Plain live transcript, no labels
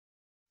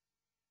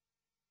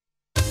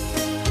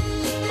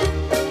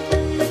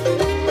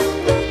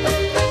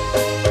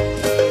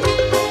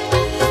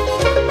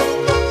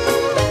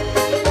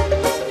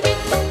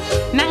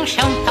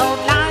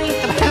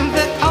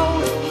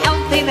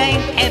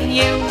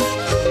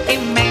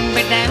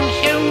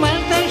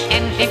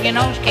your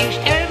nose keeps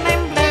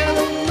turning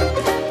blue.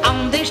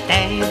 On this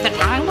day that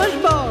I was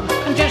born,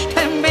 and just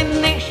a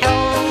minute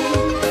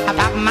old,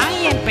 above my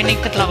head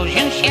beneath the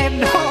closing shed,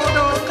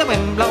 oh, the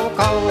wind blow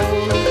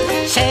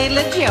cold.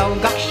 Sailor Joe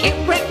got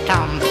shipwrecked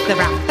on the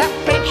raft that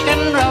bridged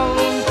and rolled,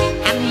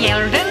 and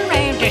yelled and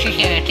raved as his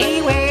shirt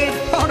he weighed,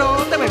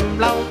 oh, the wind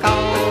blow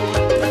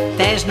cold.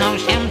 There's no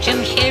sense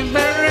in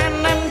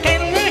shivering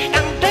until you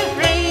start to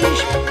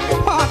freeze.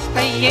 What's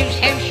the use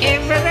of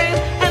shivering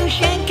and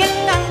shaking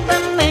on the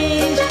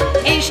knees?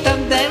 He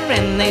stood there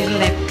in his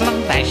little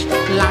vest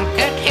like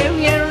a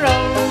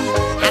 2-year-old,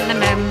 and the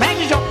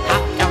mermaids up,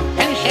 popped up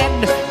and said,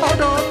 oh,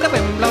 the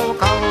wind blow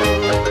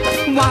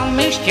cold. While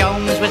Miss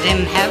Jones was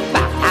in her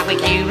bath, how a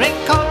curate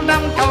cold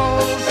I'm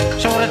told.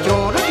 So that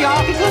you're a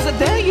York, because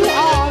there you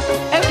are,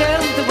 out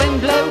down the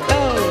wind blow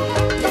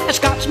cold. A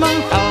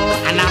Scotsman fall,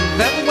 and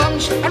other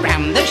ones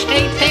around the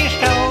street they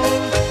stole,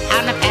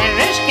 and a pair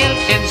of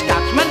skilted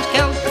Scotsmen's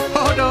killed,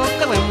 oh,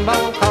 the wind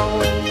blow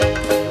cold.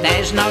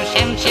 There's no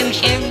sense in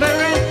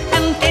shivering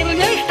until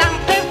you start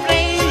to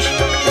freeze.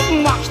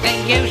 What's the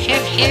use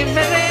of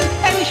shivering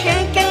and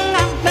shaking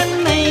up the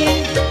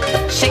knees?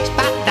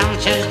 6-part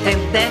dancers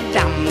did their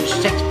dance,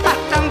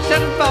 6-part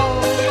dancers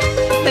bold.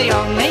 They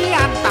only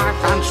had 5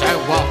 francs a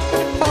walk,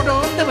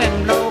 oh, the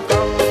wind blow cold.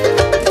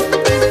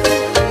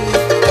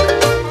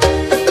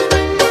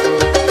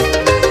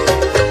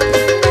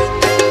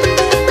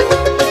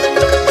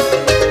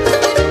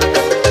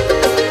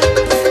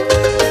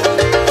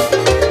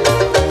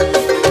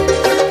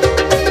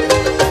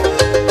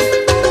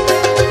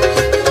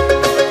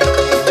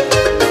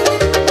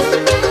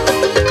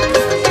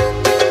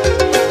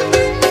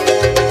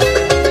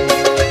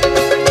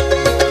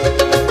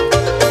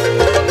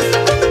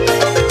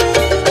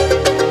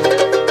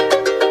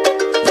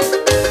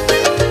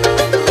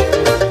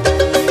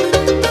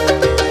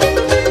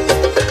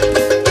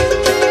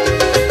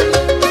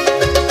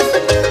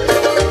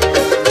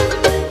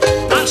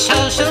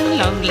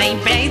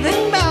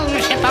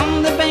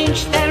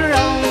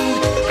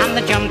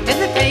 Jumped in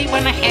the day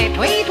when I hit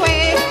wait,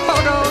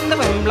 oh, the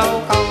wind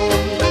blow cold.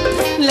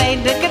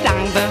 Lady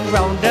Godiva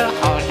rode the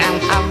horse and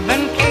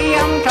having tea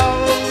I'm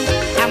told,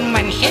 and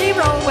when she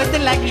rode with the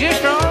legs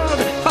just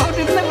rolled, oh,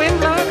 didn't the wind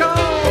blow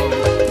cold.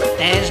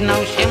 There's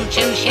no sense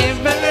in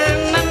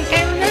shivering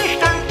until you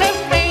start to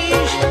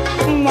freeze.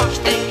 What's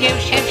the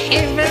use of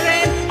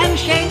shivering and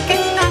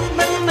shaking up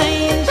the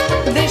knees?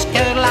 This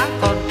girl I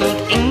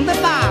cuddled in the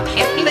bar,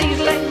 she please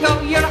let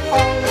go your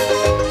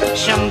hold.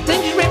 Something